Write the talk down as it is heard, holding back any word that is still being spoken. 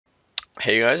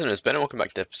Hey guys, and it's Ben, and welcome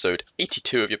back to episode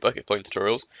 82 of your bucket plane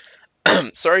tutorials.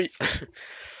 Sorry.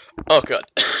 Oh god.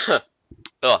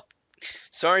 Oh,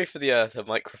 sorry for the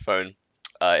microphone.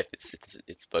 If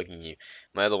it's bugging you.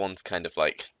 My other one's kind of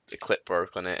like the clip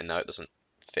broke on it, and now it doesn't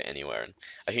fit anywhere, and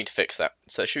I need to fix that.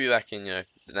 So I should be back in the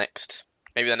next,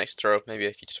 maybe the next tutorial, maybe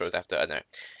a few tutorials after. I don't know.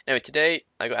 Anyway, today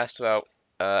I got asked about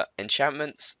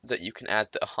enchantments that you can add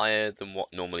that are higher than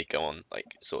what normally go on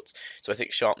like swords. So I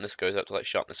think sharpness goes up to like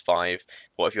sharpness 5.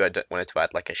 What if you wanted to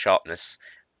add like a sharpness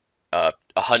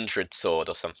 100 sword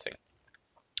or something?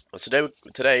 Well,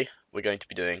 today we're going to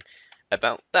be doing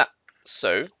about that.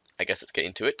 So I guess let's get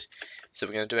into it. So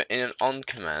we're going to do it in an on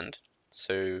command.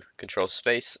 So control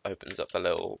space opens up a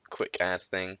little quick add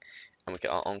thing, and we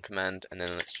get our on command, and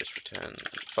then let's just return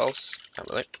false.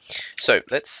 So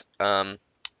let's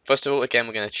first of all, again,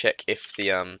 we're going to check if the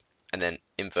and then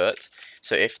invert.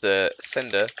 So if the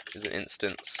sender is an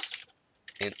instance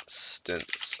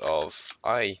of,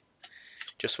 I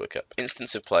just woke up,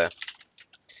 instance of player,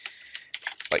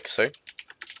 like so.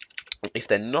 If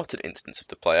they're not an instance of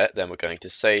the player, then we're going to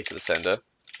say to the sender,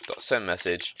 .send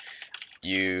message,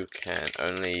 you can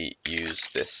only use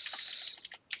this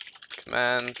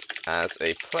command as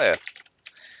a player,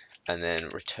 and then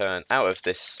return out of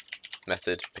this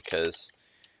method because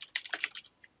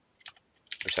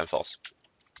return false,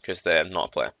 because they're not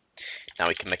a player. Now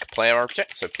we can make a player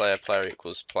object, so player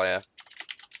equals player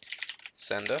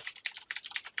sender,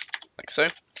 like so.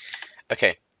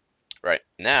 Okay, right,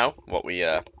 now what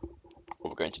we're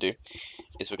going to do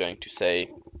is we're going to say,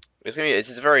 this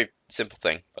is a very simple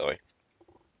thing, by the way.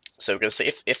 So we're going to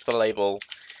say if the label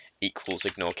equals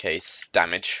ignore case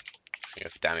damage,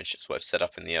 if damage is what I've set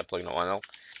up in the plugin.yml,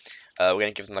 we're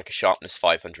going to give them like a sharpness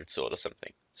 500 sword or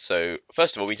something. So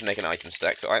first of all, we need to make an item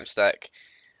stack. So item stack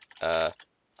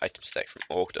from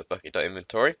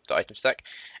org.bukkit.inventory.item stack.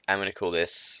 I'm going to call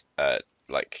this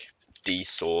like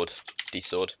dsword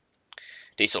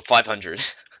 500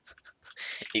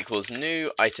 equals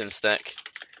new item stack,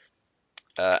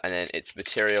 and then it's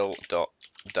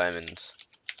material.diamond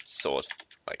sword,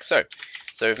 like so.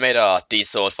 So we've made our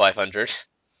dsword 500.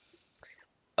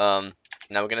 Now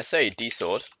we're going to say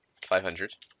dsword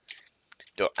 500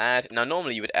 dot add. Now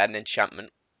normally you would add an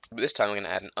enchantment, but this time we're going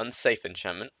to add an unsafe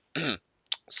enchantment.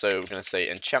 So we're going to say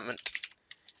enchantment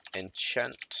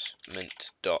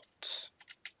dot,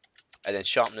 and then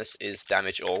sharpness is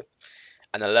damage all,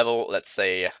 and the level, let's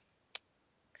say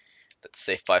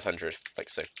 500, like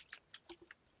so.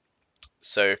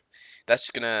 So that's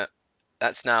just gonna,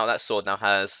 that sword now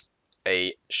has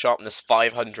a sharpness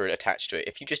 500 attached to it.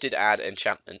 If you just did add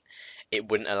enchantment, it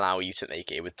wouldn't allow you to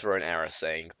make it. It would throw an error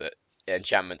saying that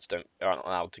enchantments aren't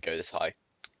allowed to go this high.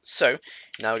 So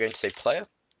now we're going to say player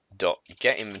dot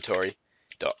get inventory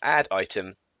dot add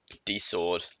item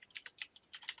dsword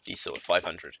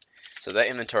 500. So that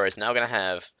inventory is now going to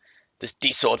have this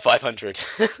dsword 500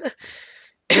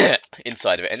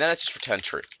 inside of it, and then let's just return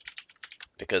true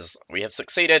because we have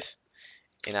succeeded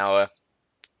in our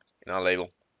label.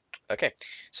 Okay,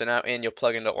 so now in your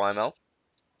plugin.yml,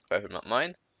 if I open up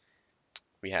mine,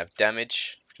 we have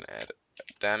damage. We can add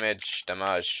damage,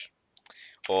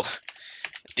 or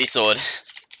dsword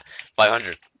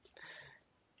 500.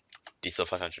 dsword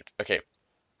 500. Okay,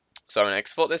 so I'm going to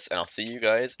export this, and I'll see you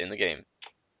guys in the game.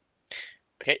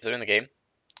 Okay, so in the game,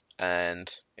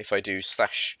 and if I do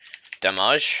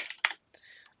 /damage,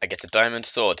 I get a diamond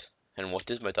sword. And what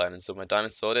is my diamond sword? My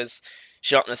diamond sword is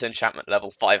sharpness enchantment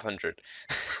level 500.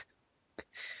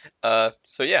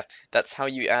 So yeah, that's how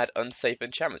you add unsafe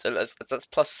enchantments. That's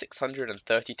plus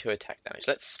 632 attack damage.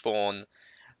 Let's spawn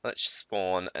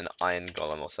an iron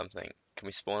golem or something. Can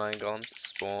we spawn iron golems?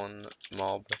 Spawn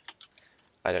mob.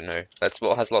 I don't know. That's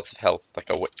what has lots of health, like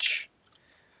a witch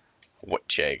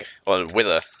egg or a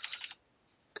wither.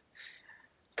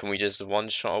 Can we just one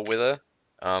shot a wither?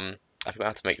 I forgot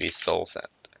how to make these soul sand.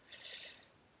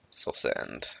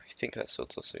 I think that's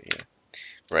what's also here.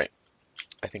 Right.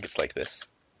 I think it's like this.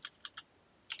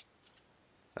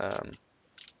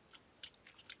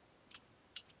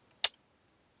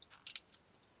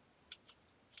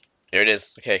 Here it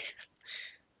is. Okay.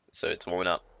 So it's warming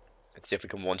up. Let's see if we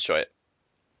can one-shot it.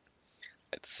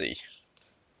 Let's see.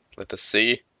 Let us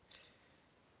see.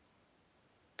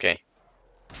 Okay.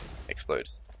 Explode.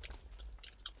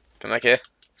 Come back here.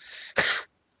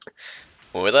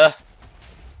 Wither.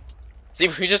 See,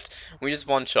 we just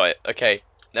one-shot it. Okay,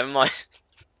 never mind.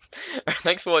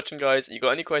 Thanks for watching, guys. If you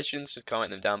got any questions, just comment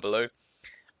them down below.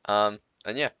 And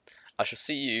yeah, I shall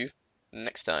see you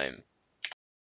next time.